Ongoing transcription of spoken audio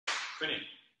Quinny.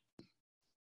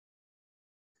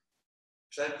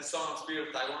 Recite the song in the spirit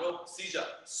of Taekwondo. Sija,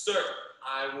 sir.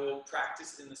 I will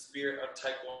practice in the spirit of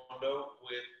Taekwondo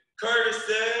with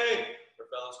courtesy for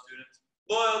fellow students,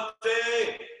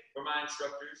 loyalty for my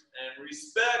instructors, and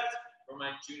respect for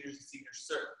my juniors and seniors,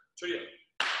 sir. Trio.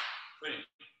 Quinny.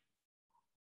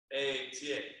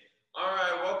 ATA. All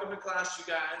right, welcome to class, you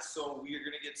guys. So we are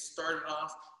going to get started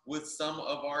off with some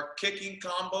of our kicking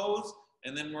combos,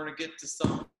 and then we're going to get to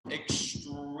some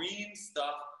extreme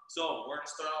stuff. So we're going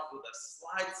to start off with a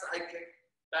slide side kick,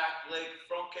 back leg,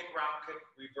 front kick, round kick,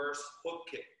 reverse hook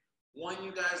kick. When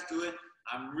you guys do it,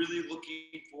 I'm really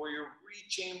looking for your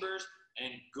re-chambers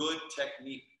and good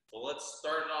technique. So let's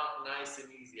start it off nice and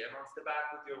easy. Everyone step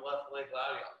back with your left leg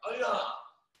loud. Oh yeah.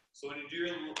 So when you do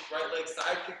your right leg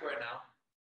side kick right now,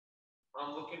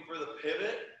 I'm looking for the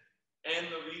pivot and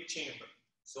the re-chamber.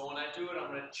 So when I do it,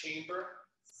 I'm going to chamber,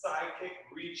 side kick,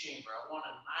 re-chamber. I want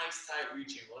a nice tight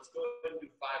re-chamber. Let's go ahead and do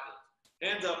 5 of those.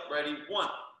 Hands up, ready, 1.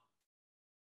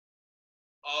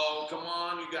 Oh, come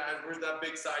on, you guys. Where's that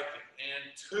big side kick?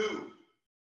 And 2.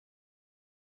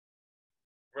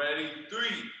 Ready, 3.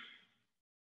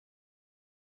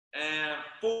 And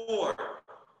 4.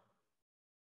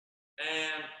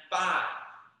 And 5.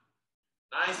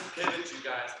 Nice pivot, you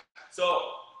guys. So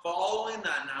following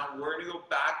that now, we're going to go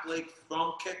back leg,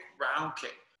 front kick, round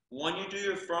kick. When you do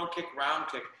your front kick, round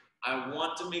kick, I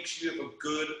want to make sure you have a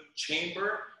good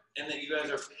chamber and that you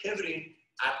guys are pivoting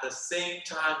at the same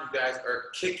time you guys are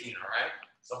kicking, all right?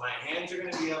 So my hands are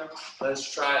going to be up.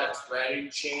 Let's try this. Ready?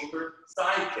 Chamber,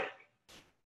 side kick.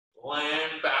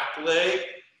 Land, back leg,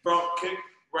 front kick,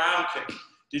 round kick.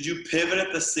 Did you pivot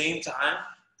at the same time?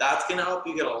 That's going to help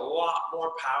you get a lot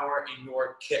more power in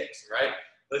your kicks, right?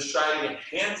 Let's try it again.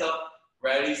 Hands up,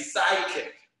 ready, side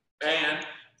kick, and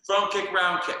front kick,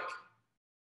 round kick.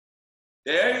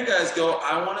 There you guys go.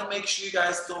 I want to make sure you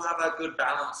guys still have that good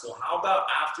balance. So how about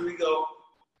after we go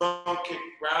front kick,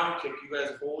 round kick, you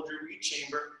guys hold your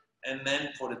re-chamber and then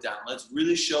put it down. Let's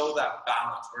really show that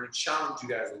balance. We're going to challenge you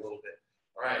guys a little bit.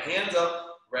 All right, hands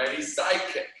up, ready, side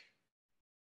kick.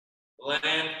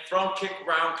 Land, front kick,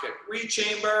 round kick.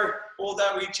 Re-chamber, hold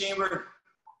that re-chamber.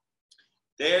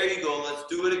 There you go. Let's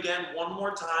do it again one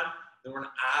more time. Then we're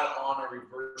going to add on a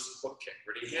reverse hook kick.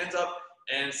 Ready? Hands up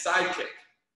and side kick.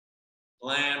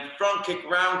 Land, front kick,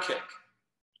 round kick.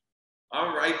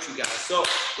 All right, you guys. So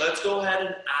let's go ahead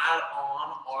and add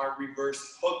on our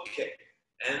reverse hook kick.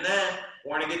 And then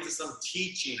we're going to get to some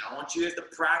teaching. I want you guys to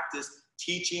practice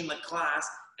teaching the class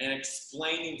and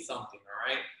explaining something,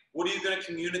 all right? What are you going to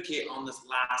communicate on this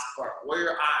last part? Where are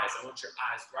your eyes? I want your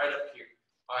eyes right up here.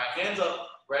 All right, hands up.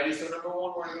 Ready? So number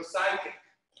 1, we're going to go side kick.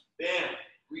 Bam.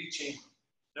 Re-chamber.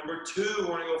 Number 2, we're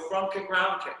going to go front kick,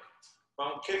 round kick.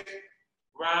 Front kick,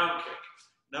 round kick.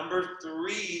 Number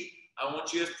 3, I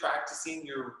want you guys practicing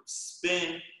your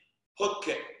spin hook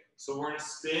kick. So we're going to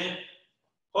spin,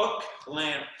 hook,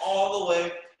 land all the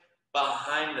way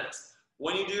behind us.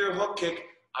 When you do your hook kick,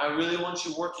 I really want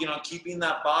you working on keeping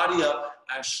that body up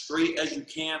as straight as you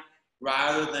can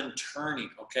rather than turning,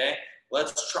 okay?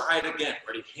 Let's try it again.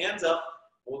 Ready? Hands up.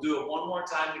 We'll do it one more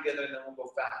time together and then we'll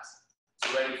go fast.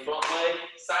 So ready? Front leg,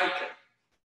 side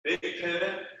kick. Big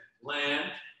pivot, land,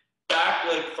 back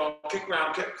leg, front kick,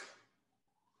 round kick.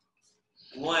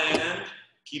 Land,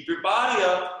 keep your body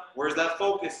up. Where's that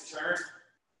focus? Turn,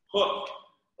 hook,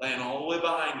 land all the way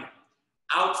behind you.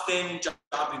 Outstanding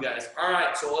job, you guys. All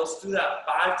right, so let's do that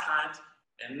 5 times,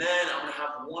 and then I'm going to have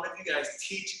one of you guys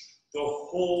teach the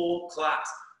whole class.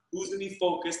 Who's going to be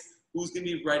focused? Who's going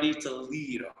to be ready to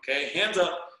lead, okay? Hands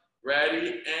up, ready,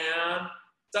 and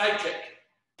side kick.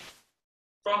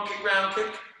 Front kick, round kick,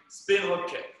 spin, hook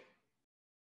kick.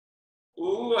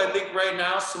 Ooh, I think right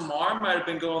now Samar might have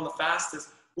been going the fastest.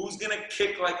 Who's going to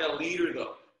kick like a leader,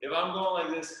 though? If I'm going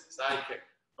like this, side kick,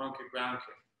 front kick, round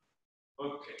kick,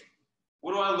 hook kick.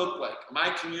 What do I look like? Am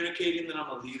I communicating that I'm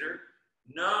a leader?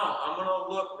 No, I'm going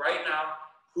to look right now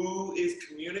who is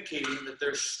communicating that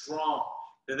they're strong,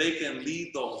 that they can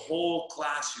lead the whole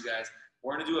class, you guys.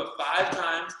 We're going to do it 5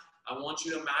 times. I want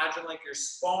you to imagine like you're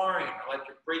sparring or like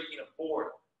you're breaking a board.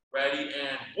 Ready?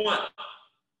 And 1.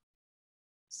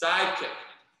 Side kick,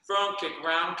 front kick,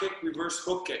 round kick, reverse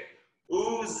hook kick.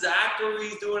 Ooh,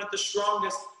 Zachary's doing it the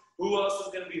strongest. Who else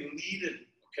is going to be leading?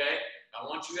 Okay? I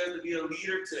want you guys to be a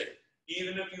leader today.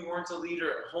 Even if you weren't a leader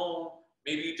at home,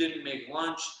 maybe you didn't make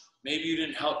lunch, maybe you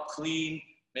didn't help clean,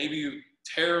 maybe you're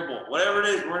terrible. Whatever it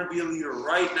is, we're going to be a leader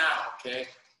right now, okay?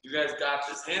 You guys got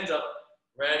this. Hands up.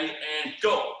 Ready, and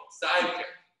go. Side kick,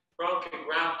 front kick,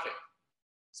 round kick,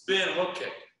 spin, hook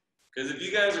kick. Because if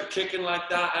you guys are kicking like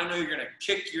that, I know you're going to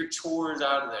kick your chores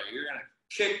out of there. You're going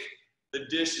to kick the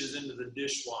dishes into the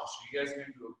dishwasher. You guys are going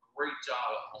to do a great job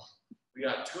at home. We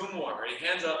got 2 more. Ready?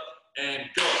 Hands up and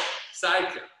go.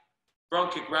 Side kick,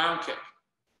 front kick, round kick,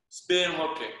 spin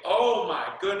hook kick. Oh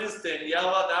my goodness,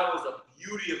 Daniela, that was a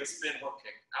beauty of a spin hook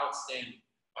kick. Outstanding.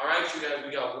 All right, you guys,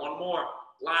 we got 1 more.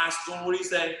 Last one, what do you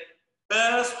say?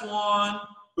 Best one.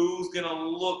 Who's going to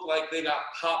look like they got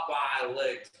Popeye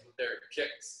legs with their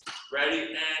kicks? Ready?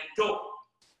 And go.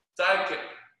 Side kick,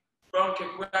 front kick,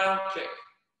 round kick,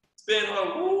 spin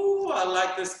hook. Ooh, I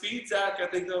like the speed, Zach. I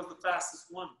think that was the fastest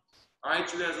one. All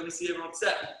right, you guys, let me see everyone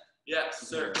set. Yes,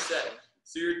 sir, set.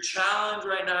 So your challenge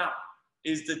right now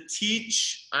is to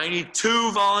teach. I need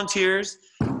 2 volunteers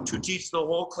to teach the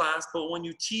whole class, but when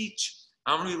you teach,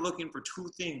 I'm going to be looking for 2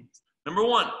 things. Number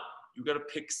 1, you got to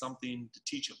pick something to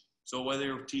teach them. So whether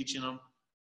you're teaching them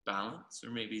balance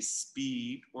or maybe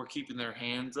speed or keeping their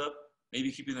hands up,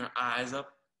 maybe keeping their eyes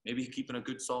up, maybe keeping a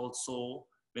good solid sole,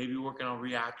 maybe working on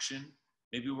reaction,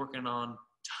 maybe working on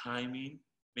timing,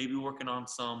 maybe working on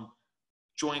some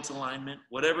joint alignment,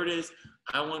 whatever it is,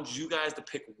 I want you guys to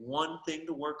pick 1 thing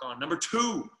to work on. Number 2,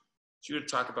 you're going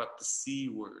to talk about the C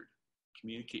word,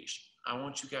 communication. I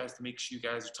want you guys to make sure you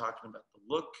guys are talking about the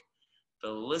look, the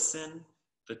listen,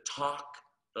 the talk,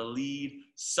 the lead,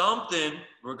 something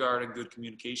regarding good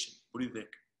communication. What do you think?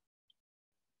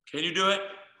 Can you do it?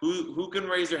 Who can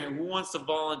raise their hand? Who wants to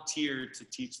volunteer to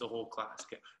teach the whole class?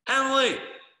 Okay. Emily,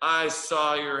 I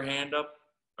saw your hand up.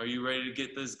 Are you ready to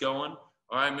get this going?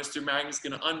 All right, Mr. Magnus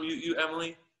gonna unmute you,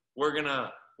 Emily. We're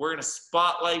gonna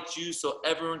spotlight you so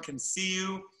everyone can see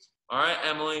you. All right,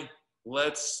 Emily,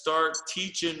 let's start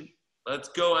teaching. Let's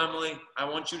go, Emily. I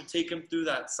want you to take him through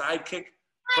that side kick,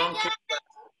 front kick.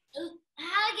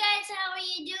 Hi guys, how are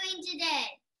you doing today?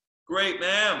 Great,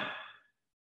 ma'am.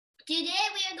 Today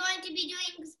we are going to be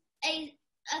doing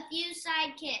a few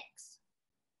side kicks.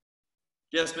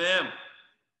 Yes, ma'am.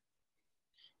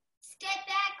 Step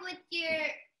back with your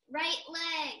right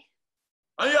leg.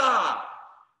 Aya!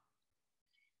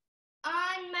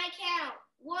 On my count.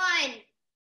 1.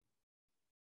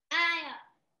 Aya.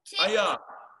 2. Aya!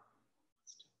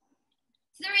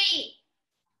 3.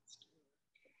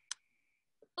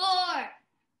 4.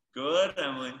 Good,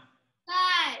 Emily.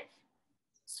 5.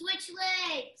 Switch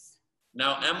legs.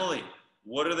 Now, Emily,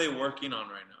 what are they working on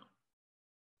right now?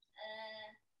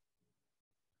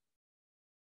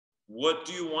 What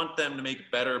do you want them to make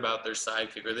better about their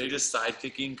side kick? Are they just side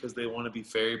kicking because they want to be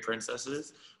fairy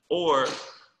princesses? Or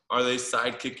are they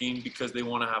side kicking because they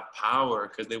want to have power,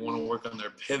 because they want to work on their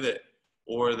pivot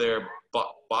or their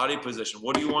body position?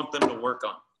 What do you want them to work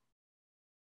on?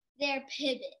 Their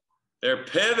pivot. Their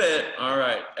pivot. All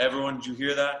right. Everyone, did you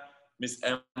hear that? Miss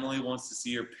Emily wants to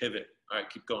see your pivot. All right,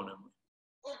 keep going, Emily.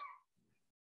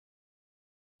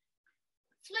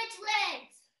 Switch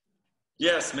legs.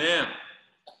 Yes, ma'am.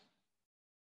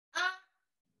 On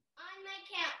my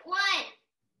count. 1.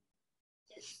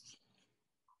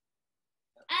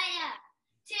 Aya.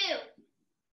 2.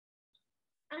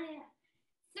 Aya.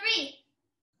 3.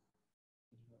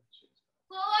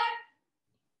 4.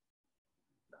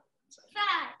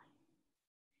 5.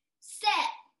 Set.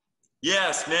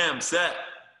 Yes, ma'am. Set.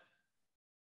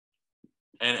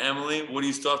 And Emily, what do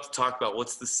you still have to talk about?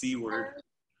 What's the C word?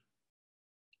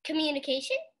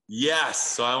 Communication. Yes.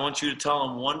 So I want you to tell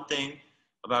them 1 thing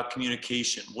about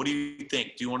communication. What do you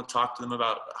think? Do you want to talk to them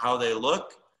about how they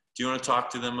look? Do you want to talk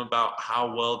to them about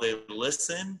how well they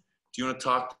listen? Do you want to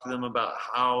talk to them about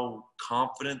how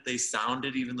confident they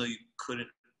sounded even though you couldn't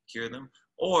hear them?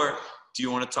 Or do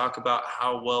you want to talk about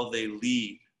how well they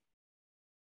lead?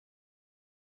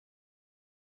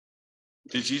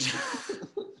 Did you?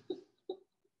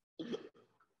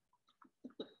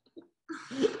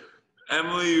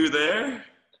 Emily, you there?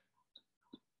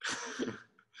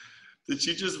 Did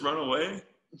she just run away?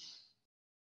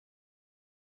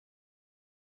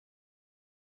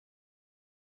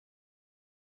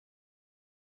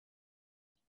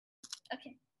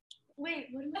 Okay. Wait,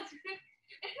 what am I doing?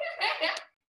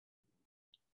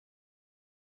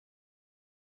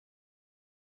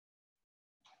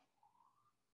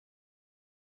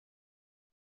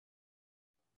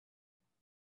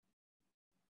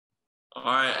 All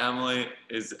right, Emily,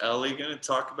 is Ellie going to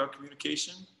talk about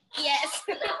communication? Yes.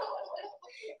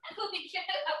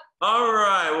 All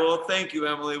right, well, thank you,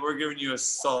 Emily. We're giving you a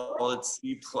solid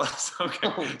C+.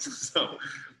 Okay, so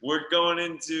we're going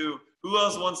into, who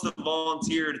else wants to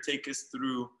volunteer to take us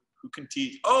through? Who can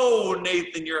teach? Oh,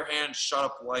 Nathan, your hand shot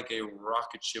up like a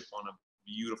rocket ship on a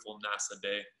beautiful NASA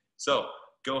day. So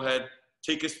go ahead,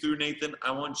 take us through, Nathan.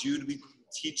 I want you to be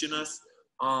teaching us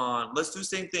on, let's do the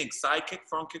same thing, side kick,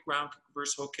 front kick, round kick,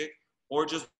 reverse hook kick, or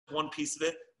just one piece of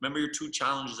it. remember your 2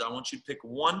 challenges. I want you to pick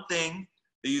one thing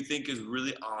that you think is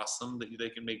really awesome that they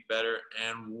can make better,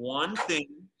 and one thing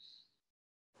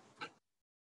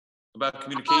about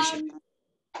communication.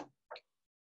 How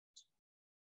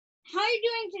are you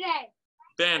doing today?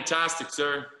 Fantastic,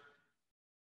 sir.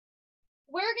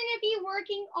 We're going to be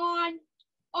working on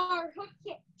our hook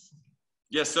kicks.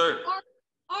 Yes, sir.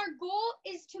 Our goal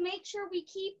is to make sure we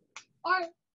keep our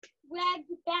leg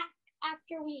back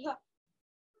after we hook.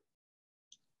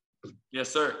 Yes,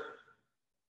 sir.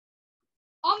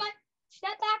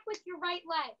 Step back with your right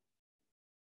leg.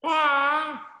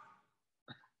 Ah.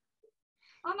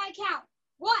 On my count.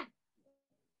 1.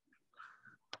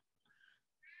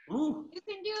 Ooh. You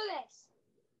can do this.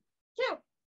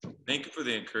 2. Thank you for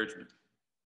the encouragement.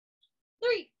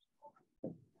 3.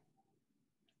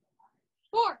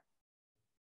 4.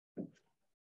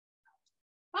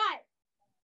 5.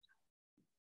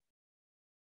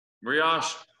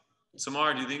 Riyash,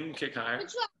 Samar, do you think you can kick higher?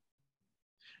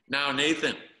 Now,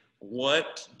 Nathan,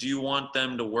 what do you want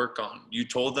them to work on? You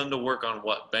told them to work on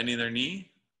what? Bending their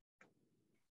knee?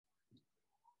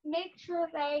 Make sure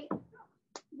they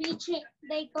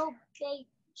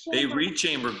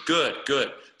rechamber. Good,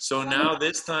 good. So now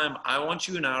this time, I want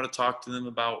you now to talk to them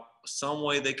about some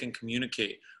way they can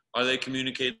communicate. Are they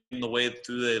communicating the way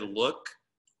through they look?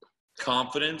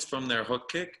 Confidence from their hook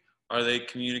kick? Are they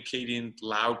communicating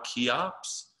loud key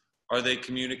ops? Are they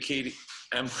communicating...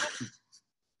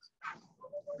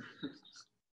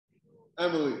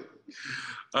 Emily.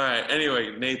 All right,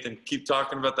 anyway, Nathan, keep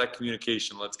talking about that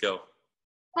communication. Let's go.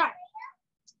 All right.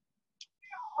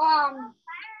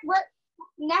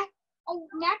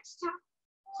 Next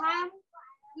time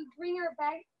we bring our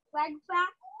leg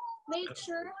back, make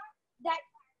sure that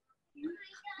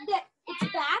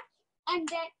it's back and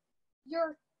that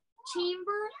your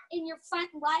chamber in your front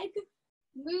leg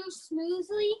moves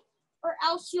smoothly, or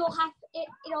else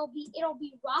it'll be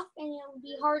rough and it'll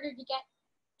be harder to get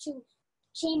to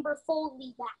chamber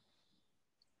fully back.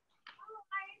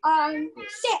 6.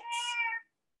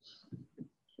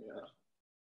 Yeah.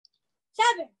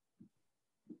 7.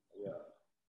 Yeah.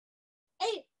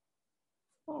 8.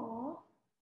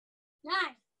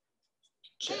 9.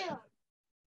 10.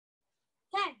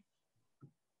 10.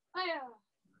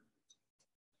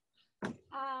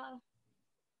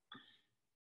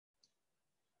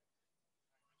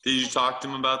 Did you talk to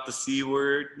him about the C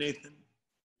word, Nathan?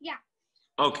 Yeah.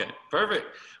 Okay, perfect.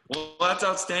 Well, that's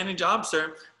outstanding job,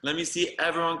 sir. Let me see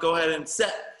everyone go ahead and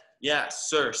set. Yes,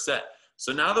 sir, set.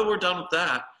 So now that we're done with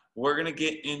that, we're going to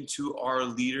get into our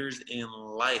leaders in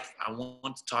life. I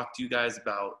want to talk to you guys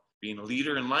about being a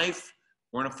leader in life.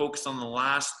 We're going to focus on the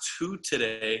last 2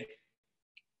 today.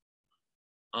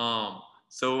 So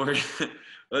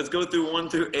let's go through 1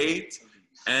 through 8,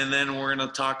 and then we're going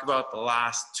to talk about the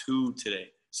last 2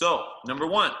 today. So number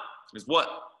 1 is what?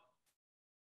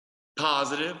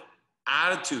 Positive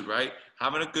attitude, right?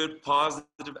 Having a good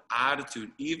positive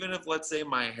attitude. Even if, let's say,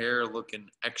 my hair looking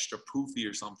extra poofy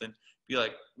or something, be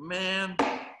like, man,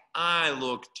 I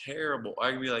look terrible.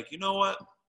 I can be like, you know what?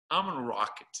 I'm going to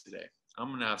rock it today. I'm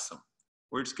going to have some.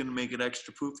 We're just going to make it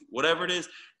extra poofy. Whatever it is,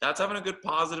 that's having a good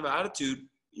positive attitude,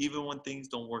 even when things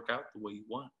don't work out the way you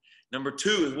want. Number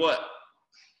 2 is what?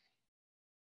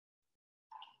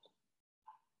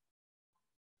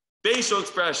 Facial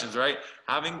expressions, right?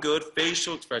 Having good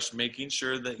facial expression, making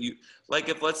sure that you, like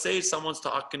if let's say someone's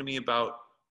talking to me about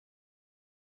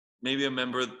maybe a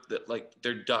member that like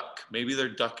their duck, maybe their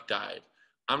duck died.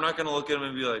 I'm not gonna look at them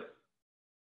and be like,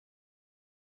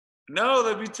 no,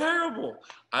 that'd be terrible.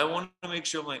 I want to make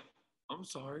sure I'm like, I'm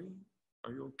sorry,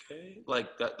 are you okay?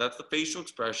 Like that's the facial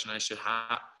expression I should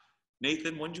have.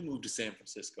 Nathan, when did you move to San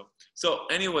Francisco? So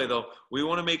anyway, though, we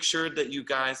want to make sure that you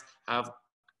guys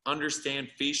understand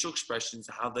facial expressions,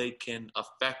 how they can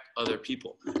affect other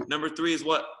people. Number 3 is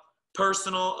what?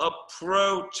 Personal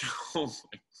approach. Oh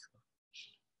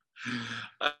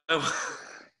my gosh.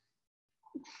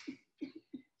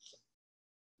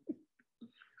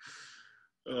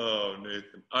 Oh,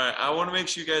 Nathan. All right, I want to make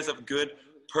sure you guys have a good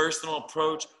personal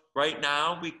approach. Right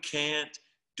now, we can't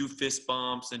do fist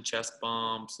bumps and chest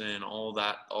bumps and all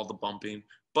that, all the bumping,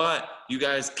 but you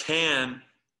guys can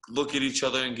look at each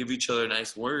other and give each other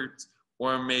nice words,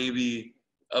 or maybe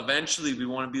eventually we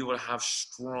want to be able to have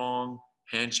strong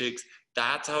handshakes.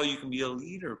 That's how you can be a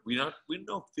leader. We know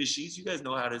fishies. You guys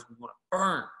know how it is. We want to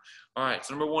earn. All right.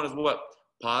 So number 1 is what?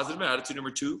 Positive attitude.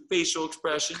 Number 2, facial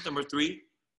expression. Number 3,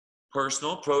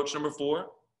 personal approach. Number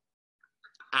 4,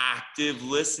 active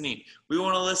listening. We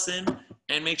want to listen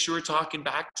and make sure we're talking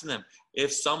back to them.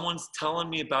 If someone's telling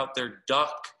me about their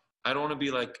duck, I don't want to be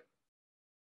like,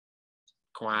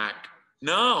 quack.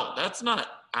 No, that's not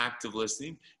active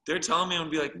listening. They're telling me, I'm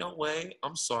gonna be like, no way,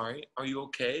 I'm sorry. Are you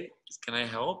okay? Can I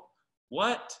help?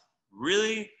 What?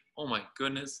 Really? Oh my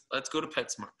goodness. Let's go to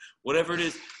PetSmart. Whatever it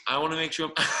is, I want to make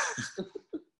sure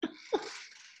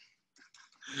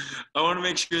I want to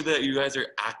make sure that you guys are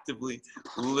actively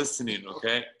listening,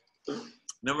 okay?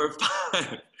 Number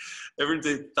 5, everyone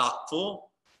say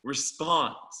thoughtful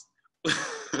response.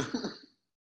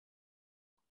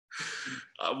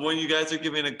 When you guys are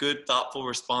giving a good, thoughtful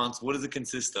response, what does it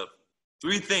consist of?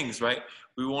 3 things, right?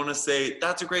 We want to say,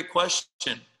 that's a great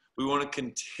question. We want to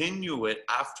continue it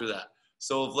after that.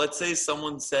 So if, let's say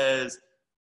someone says,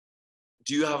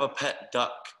 do you have a pet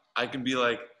duck? I can be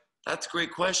like, that's a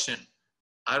great question.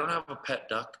 I don't have a pet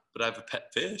duck, but I have a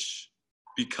pet fish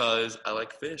because I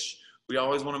like fish. We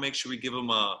always want to make sure we give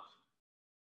them a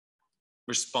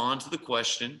respond to the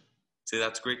question, say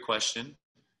that's a great question,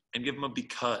 and give them a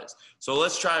because. So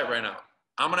let's try it right now.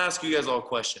 I'm going to ask you guys all a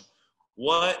question.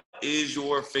 What is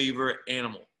your favorite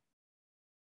animal?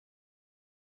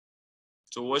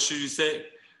 So what should you say?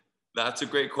 That's a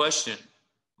great question.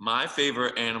 My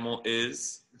favorite animal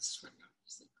is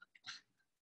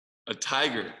a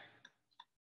tiger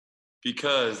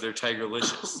because they're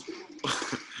tigerlicious.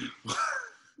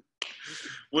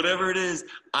 Whatever it is,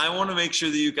 I want to make sure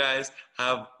that you guys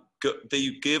have, that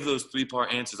you give those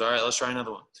 3-part answers. All right, let's try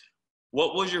another one.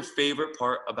 What was your favorite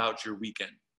part about your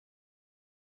weekend?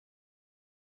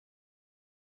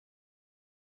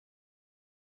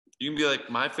 You can be like,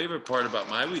 my favorite part about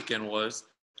my weekend was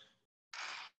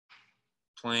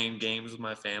playing games with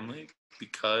my family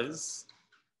because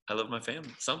I love my family.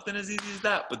 Something as easy as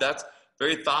that, but that's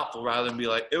very thoughtful rather than be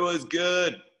like, it was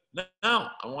good. No,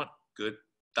 I want good,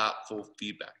 thoughtful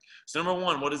feedback. So number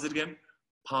 1, what is it again?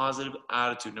 Positive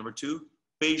attitude. Number 2,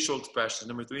 facial expressions.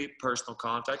 Number 3, personal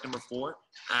contact. Number 4,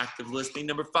 active listening.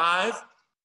 Number 5,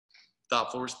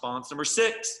 thoughtful response. Number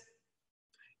 6,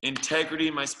 integrity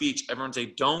in my speech. Everyone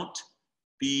say, don't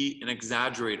be an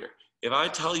exaggerator. If I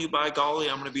tell you, by golly,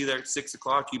 I'm going to be there at 6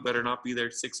 o'clock, you better not be there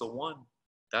at 6:01.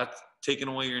 That's taking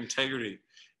away your integrity.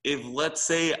 If, let's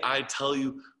say, I tell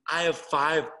you, I have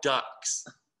 5 ducks,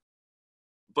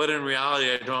 but in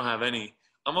reality, I don't have any,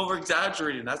 I'm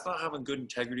over-exaggerating. That's not having good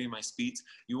integrity in my speech.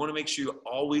 You want to make sure you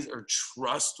always are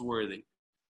trustworthy.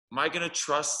 Am I going to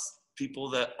trust people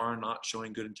that are not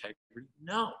showing good integrity?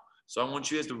 No. So I want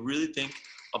you guys to really think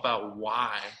about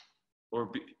why,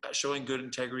 or showing good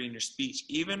integrity in your speech,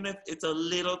 even if it's a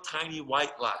little tiny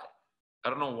white lie. I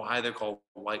don't know why they're called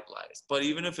white lies, but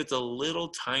even if it's a little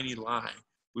tiny lie,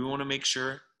 we want to make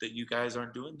sure that you guys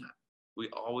aren't doing that. We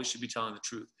always should be telling the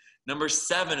truth. Number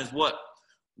 7 is what?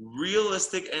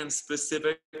 Realistic and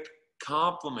specific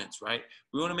compliments, right?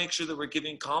 We want to make sure that we're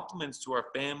giving compliments to our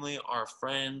family, our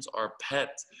friends, our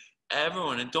pets,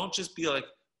 everyone. And don't just be like,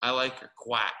 I like your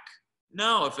quack.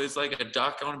 No, if it's like a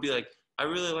duck, I want to be like, I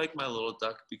really like my little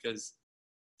duck because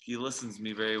he listens to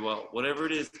me very well. Whatever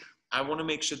it is, I want to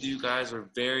make sure that you guys are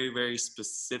very, very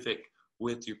specific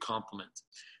with your compliments.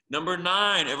 Number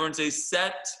 9, everyone say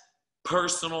set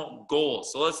personal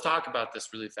goals. So let's talk about this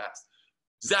really fast.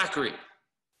 Zachary,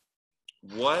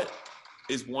 what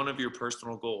is one of your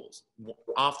personal goals?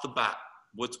 Off the bat,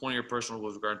 what's one of your personal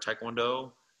goals regarding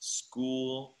Taekwondo,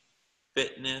 school,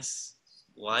 fitness,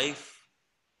 life,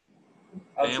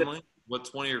 family?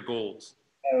 What's one of your goals?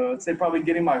 I'd say probably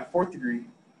getting my 4th degree.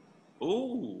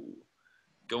 Oh,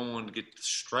 going to get the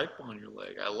stripe on your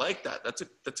leg. I like that. That's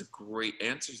a great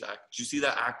answer, Zach. Did you see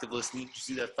that active listening? Did you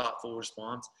see that thoughtful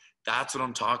response? That's what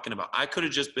I'm talking about. I could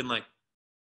have just been like,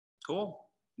 cool.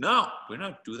 No, we're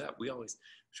not do that. We always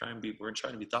we're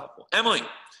trying to be thoughtful. Emily,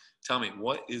 tell me,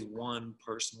 what is one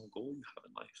personal goal you have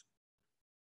in life?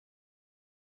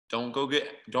 Don't go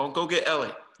get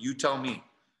Ellie. You tell me.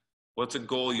 What's a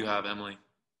goal you have, Emily?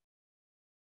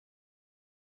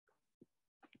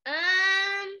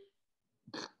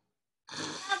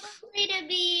 Probably to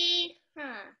be,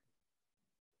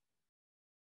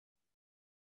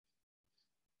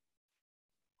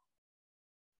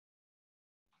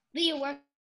 be a worker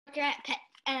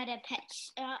at a pet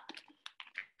shop.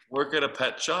 Work at a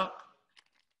pet shop?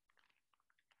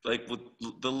 Like with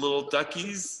the little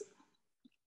duckies?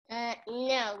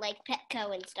 No, like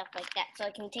Petco and stuff like that, so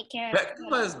I can take care of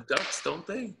Petco has ducks, don't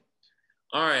they?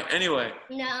 All right, anyway.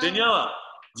 No. Daniela.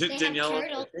 They have Daniela,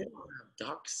 turtles. they don't have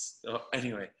ducks. Oh,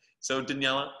 anyway, so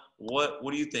Daniela, what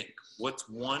do you think? What's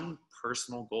one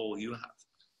personal goal you have?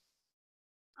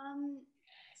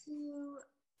 To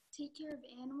take care of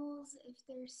animals if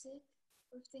they're sick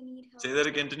or if they need help. Say that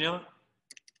again, Daniela.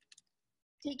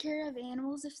 Take care of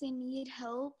animals if they need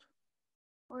help.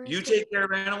 Or You take care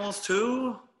of animals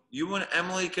too? You and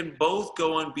Emily can both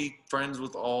go and be friends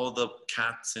with all the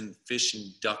cats and fish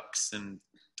and ducks and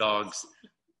dogs.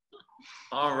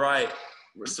 All right.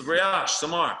 So Riyash,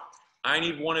 Samar, I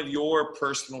need one of your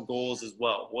personal goals as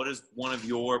well. What is one of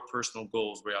your personal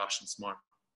goals, Riyash and Samar?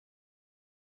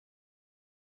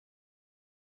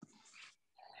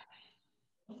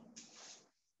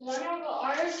 One of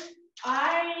ours,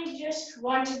 I just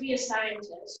want to be a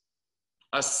scientist.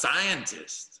 A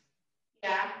scientist?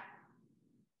 Yeah.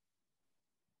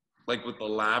 Like with the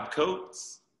lab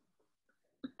coats?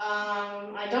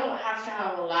 I don't have to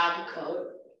have a lab coat.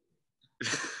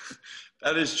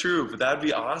 That is true, but that'd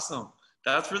be awesome.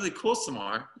 That's really cool,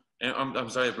 Samar. And I'm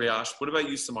sorry, Riyash. What about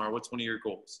you, Samar? What's one of your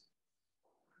goals?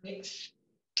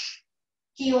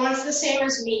 He wants the same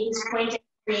as me. He's pointing at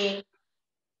me.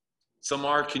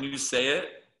 Samar, can you say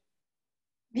it?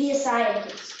 Be a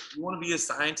scientist. You want to be a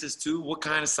scientist too? What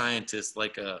kind of scientist?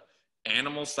 Like a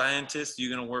animal scientist? You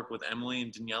gonna work with Emily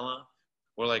and Daniela?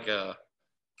 Or like a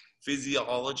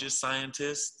physiologist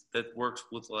scientist that works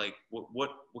with like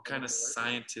what kind of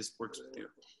scientist works with you?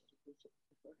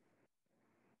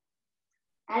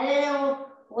 I don't know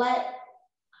what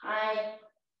I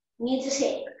need to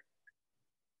say.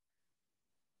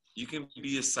 You can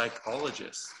be a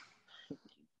psychologist.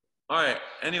 All right,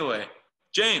 anyway,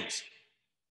 James,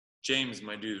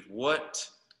 my dude, what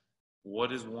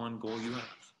is one goal you have?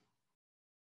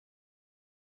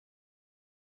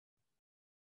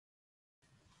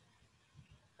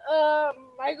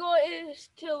 My goal is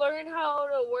to learn how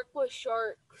to work with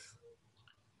sharks.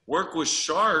 Work with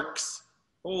sharks?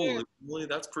 Holy Yeah. moly,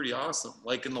 that's pretty awesome.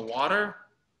 Like in the water?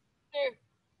 Yeah.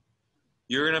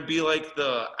 You're gonna be like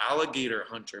the alligator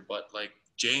hunter, but like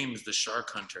James, the shark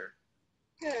hunter.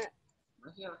 Yeah.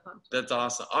 That's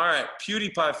awesome. All right,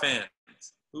 PewDiePie fans.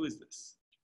 Who is this?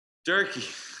 Durkee.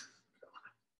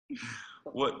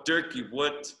 Durkee,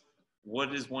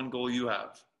 what is one goal you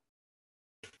have?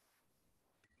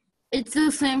 It's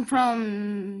the same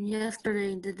from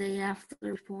yesterday, the day after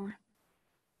before.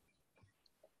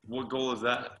 What goal is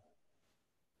that?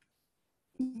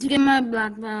 To get my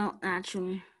black belt,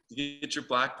 actually. To get your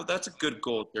black belt? That's a good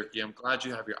goal, Durkee. I'm glad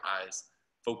you have your eyes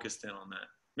focused in on that.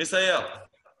 Miss Ayel,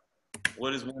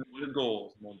 what is a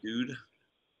goal, my dude?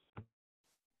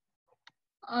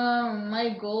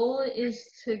 My goal is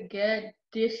to get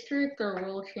district or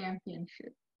world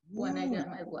championship when I get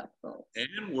my black belt.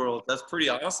 And world, that's pretty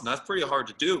awesome. That's pretty hard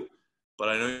to do, but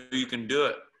I know you can do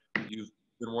it. You've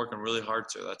been working really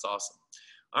hard, sir. That's awesome.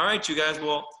 All right, you guys.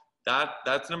 Well,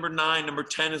 that's number 9. Number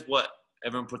 10 is what?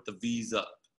 Everyone put the V's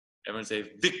up. Everyone say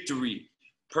victory,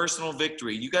 personal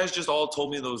victory. You guys just all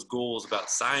told me those goals about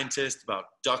scientists, about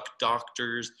duck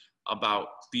doctors, about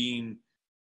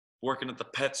working at the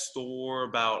pet store,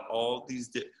 about all these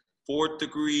 4th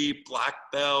degree, black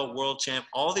belt, world champ.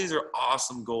 All these are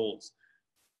awesome goals.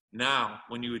 Now,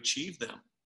 when you achieve them,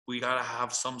 we got to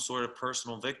have some sort of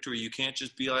personal victory. You can't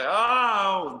just be like,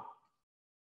 oh,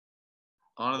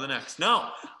 on to the next. No,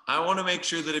 I want to make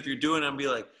sure that if you're doing it, I'm be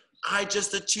like, I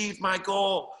just achieved my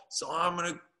goal, so I'm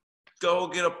going to go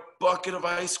get a bucket of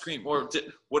ice cream or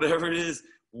whatever it is.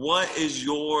 What is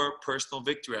your personal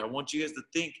victory? I want you guys to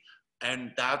think,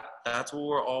 and that's what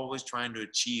we're always trying to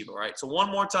achieve, all right? So one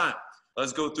more time,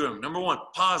 let's go through them. Number 1,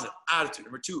 positive attitude.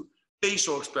 Number 2,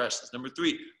 facial expressions. Number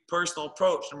 3, personal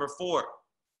approach. Number 4,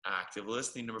 active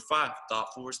listening. Number 5,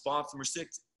 thoughtful response. Number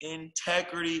 6,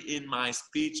 integrity in my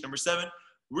speech. Number 7,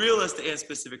 realistic and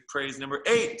specific praise. Number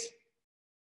 8,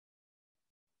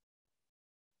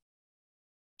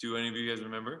 do any of you guys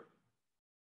remember?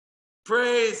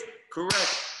 Praise,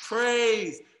 correct,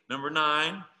 praise. Number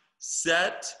 9,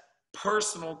 set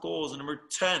personal goals. And number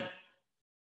 10,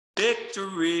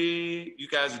 victory. You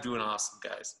guys are doing awesome,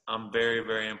 guys. I'm very,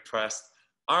 very impressed.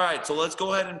 All right, so let's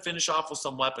go ahead and finish off with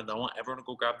some weapons. I want everyone to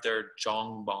go grab their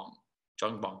jongbong.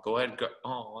 Jongbong, go ahead.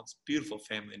 Oh, it's beautiful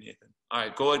family, Nathan. All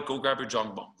right, go ahead, go grab your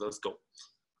jongbong. Let's go.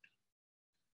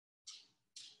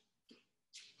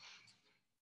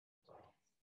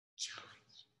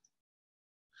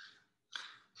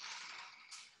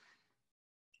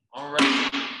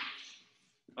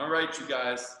 All right, you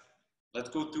guys. Let's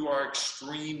go through our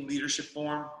extreme leadership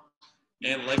form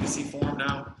and legacy form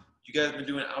now. You guys have been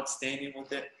doing outstanding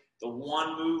with it. The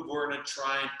one move we're going to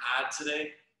try and add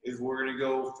today is we're going to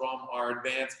go from our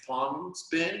advanced palm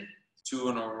spin to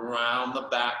an around the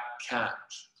back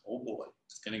catch. Oh boy,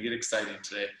 it's going to get exciting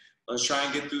today. Let's try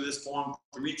and get through this form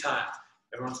 3 times.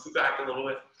 Everyone scoot back a little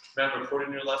bit. Remember, put it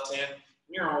in your left hand.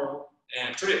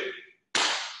 And put it.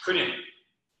 Put it in.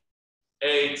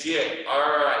 ATA. All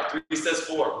right, 3 says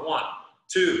 4. 1,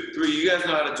 2, 3. You guys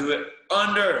know how to do it.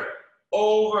 Under,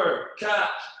 over, catch,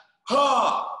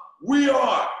 ha, We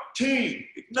are Team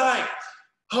Ignite.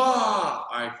 Ha!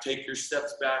 All right, take your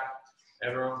steps back.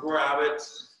 Everyone grab it.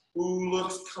 Who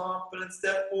looks confident?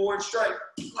 Step forward, strike.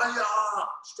 Hi-ya!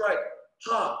 Strike.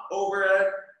 Ha! Overhead.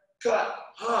 Cut.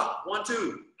 Ha! 1,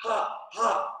 2. Ha!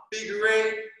 Ha! Figure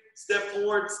 8. Step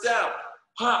forward, step.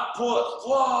 Ha! Put.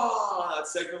 Wah!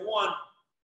 That's segment 1.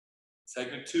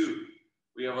 Segment 2.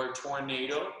 We have our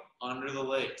tornado under the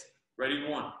legs. Ready?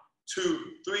 1, 2,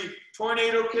 3.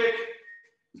 Tornado kick.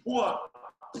 1.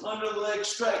 Under the leg,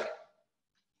 strike.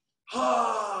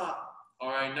 Ha! All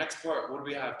right, next part. What do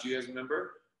we have? Do you guys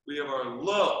remember? We have our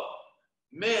low,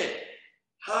 mid,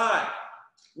 high.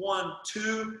 1,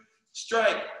 2,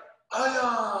 strike.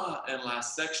 Aya! And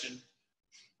last section.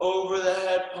 Over the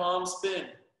head, palm spin.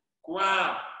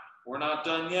 Ground. We're not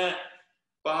done yet.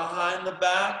 Behind the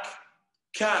back,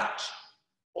 catch.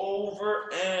 Over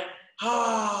and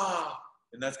ha!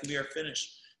 And that's going to be our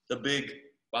finish. The big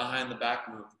behind the back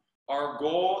move. Our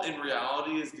goal in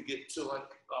reality is to get to like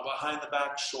a behind the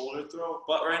back shoulder throw.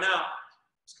 But right now,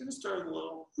 it's going to start with a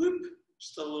little whoop,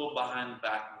 just a little behind the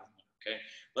back movement. Okay,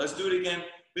 let's do it again.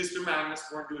 Mr. Magnus,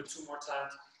 we're going to do it 2 more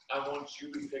times. I want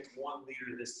you to pick 1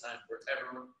 leader this time for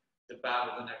everyone to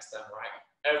battle the next time,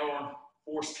 right? Everyone,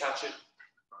 force catch it.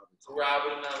 Grab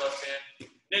it in that left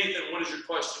hand. Nathan, what is your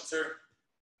question, sir?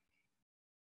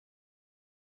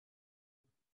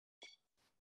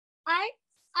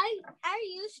 I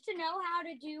used to know how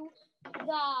to do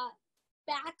the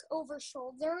back over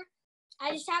shoulder.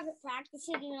 I just haven't practiced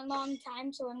it in a long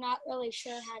time, so I'm not really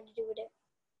sure how to do it.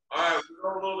 All right,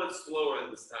 we're going a little bit slower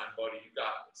this time, buddy. You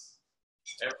got this.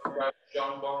 Everyone grab your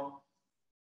jawbone.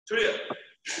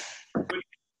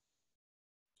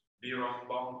 Be your own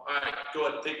bone. All right, go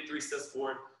ahead. Take 3 steps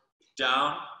forward.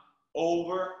 Down,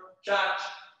 over, catch.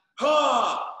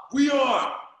 Ha! We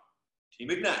are Team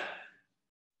Ignite.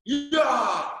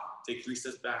 Yeah! Take 3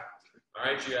 steps back. All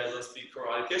right, you guys, let's be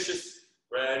karate kisses.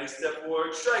 Ready, step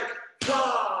forward, strike.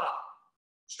 Ha!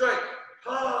 Strike.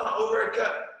 Ha! Over,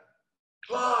 cut.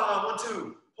 Ha! 1,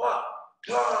 2. Ha!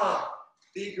 Ha!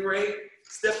 Figure 8.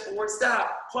 Step forward, stop.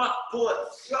 Ha! Pull it.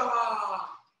 Ha!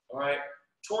 All right.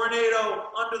 Tornado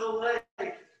under the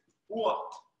leg. What?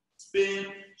 Spin,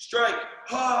 strike.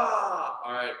 Ha!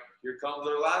 All right, here comes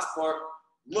our last part.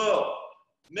 Low,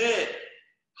 mid,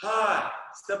 high.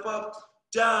 Step up,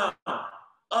 down,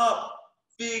 up.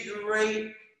 Figure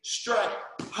 8, strike.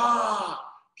 Ha!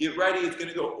 Get ready. It's going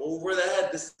to go over the head.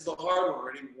 This is the hard one.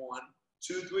 Ready? 1,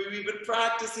 2, 3. We've been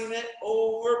practicing it.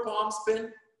 Over, palm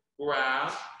spin,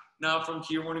 grab. Now from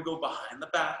here, we're going to go behind the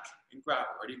back and grab.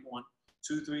 Ready? 1,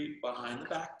 2, 3, behind the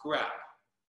back, grab.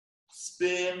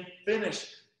 Spin, finish.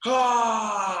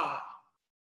 Ha!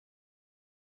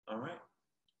 All right.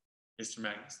 Mr.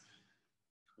 Magnus.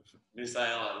 Miss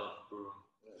Ayala, I love Brew.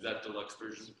 Is that deluxe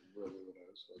version? Really what I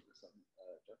was focused on.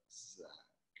 Zach,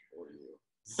 or you.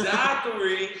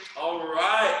 Zachary. All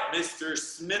right. Mr.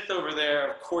 Smith over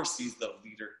there. Of course, he's the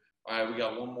leader. All right, we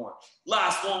got 1 more.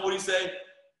 Last one. What do you say?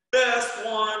 Best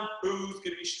one. Who's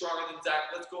going to be stronger than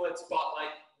Zach? Let's go ahead and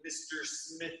spotlight Mr.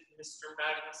 Smith, Mr.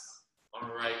 Magnus. All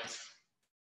right.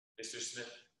 Mr.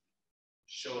 Smith,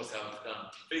 show us how it's done.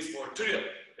 Face forward. Tudia.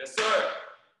 Yes, sir.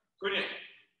 Kunya.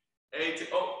 Hey,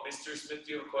 oh, Mr. Smith,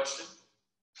 do you have a question?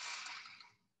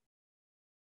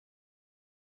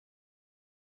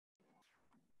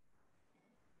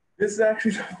 This is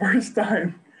actually the first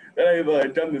time that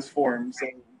I've done this form, so.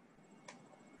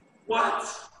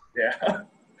 What? Yeah.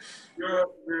 You're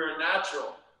a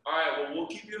natural. All right, well, we'll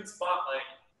keep you in spotlight.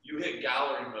 You hit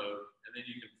gallery mode, and then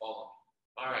you can follow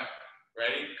me. All right,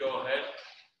 ready? Go ahead.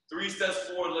 3 steps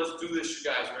forward. Let's do this,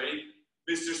 you guys. Ready?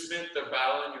 Mr. Smith, they're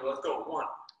battling you. Let's go. 1,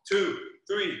 2,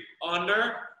 3.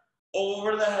 Under,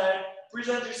 over the head.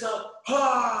 Present yourself.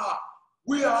 Ha!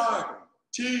 We are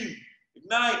Team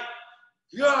Ignite.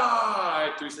 Yeah! All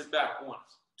right, 3 steps back. 1,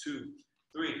 2,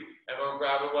 3. Everyone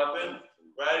grab a weapon.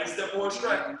 Ready? Step forward.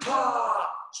 Strike. Ha!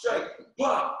 Strike.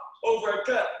 Ha! Over,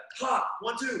 cut. Ha!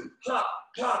 1, 2. Ha!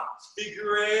 Ha!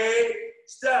 Figure 8.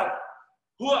 Step.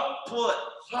 What? Pull it.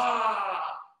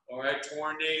 Ha! All right,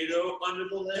 tornado under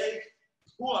the leg.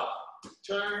 What?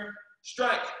 Turn.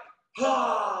 Strike.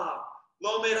 Ha!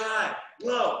 Low, mid, high.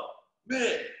 Low,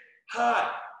 mid,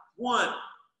 high. 1,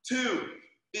 2.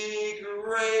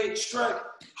 Figure 8. Strike.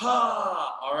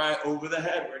 Ha! All right, over the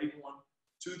head. Ready? 1,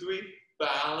 2, 3.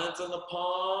 Balance on the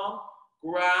palm.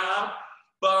 Grab.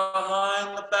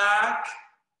 Behind the back.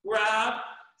 Grab.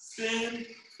 Spin.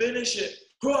 Finish it.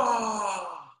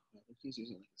 Ha! He's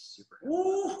using like a super.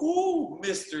 Woo-hoo,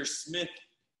 Mr. Smith.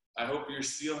 I hope your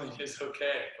ceiling is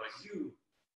okay, but you,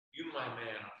 my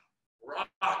man,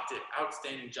 rocked it.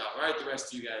 Outstanding job. All right, the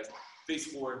rest of you guys, face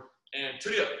forward and to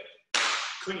the up.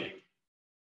 Kunye.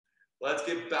 Let's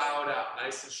get bowed out,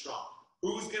 nice and strong.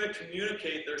 Who's gonna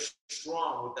communicate they're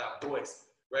strong with that voice?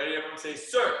 Ready? Everyone say,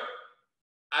 sir,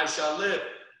 I shall live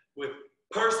with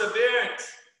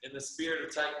perseverance in the spirit of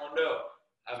Taekwondo,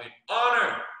 having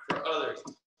honor for others,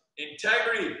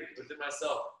 integrity within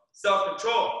myself,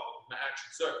 self-control, my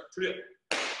actions. Sir,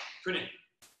 Kunye.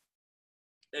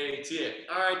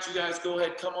 All right, you guys, go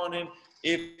ahead, come on in.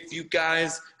 If you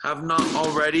guys have not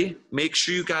already, make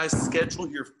sure you guys schedule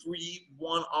your free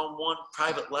one-on-one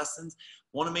private lessons.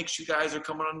 Want to make sure you guys are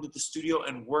coming onto the studio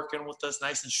and working with us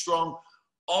nice and strong.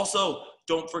 Also,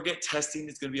 don't forget testing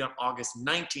is going to be on August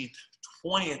 19th,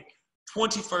 20th,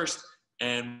 21st,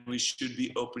 and we should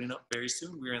be opening up very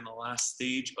soon. We're in the last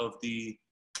stage of the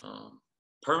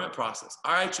permit process.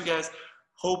 All right, you guys.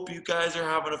 Hope you guys are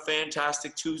having a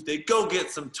fantastic Tuesday. Go get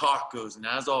some tacos. And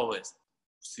as always,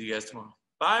 see you guys tomorrow.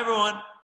 Bye, everyone.